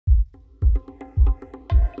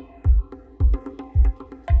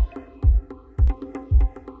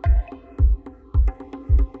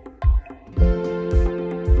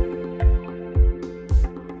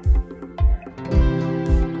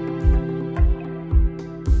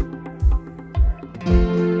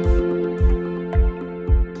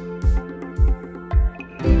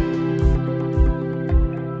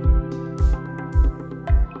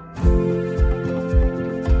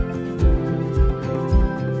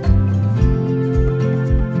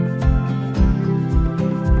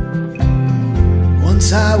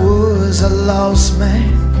Once I was a lost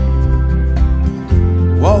man,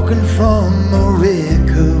 walking from a wreck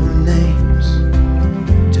of names,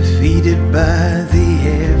 defeated by the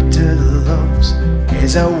afterloss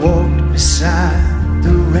as I walked beside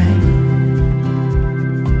the rain.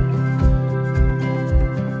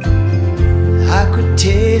 I could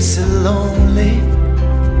taste the lonely,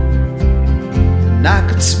 and I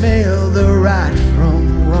could smell the right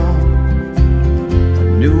from wrong. I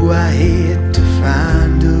knew I had to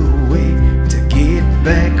find a way to get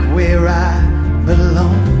back where I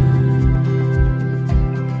belong.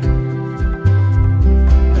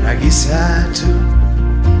 But I guess I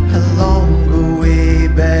took a longer way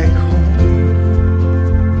back home.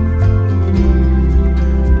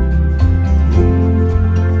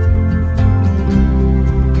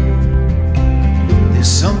 There's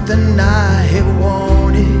something I have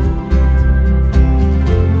wanted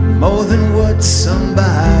more than what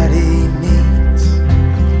somebody needs.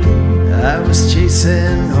 I was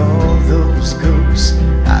chasing all those ghosts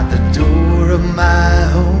out the door of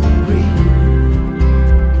my own greed.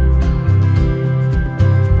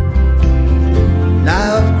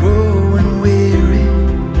 Now I've grown weary,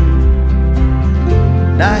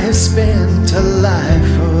 and I have spent a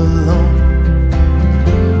life alone.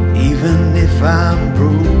 Even if I'm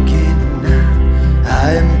broken now,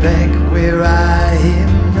 I am back where I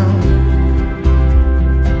am known.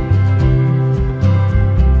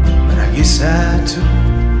 But I guess I took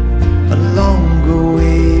a longer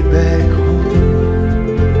way back home.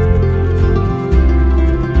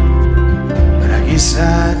 But I guess I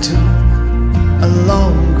took a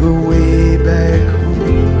longer way back home.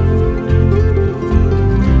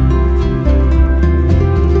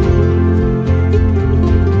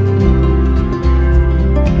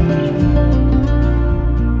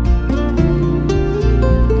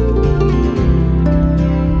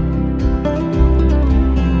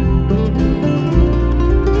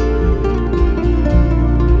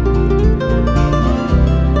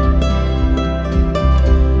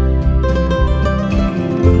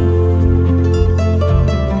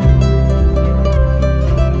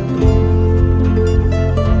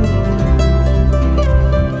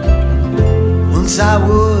 I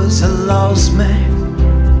was a lost man,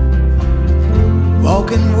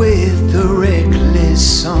 walking with a reckless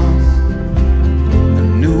song. I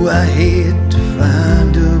knew I had to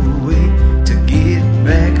find a way to get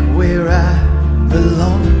back where I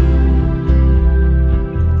belong.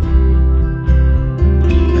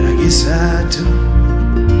 But I guess I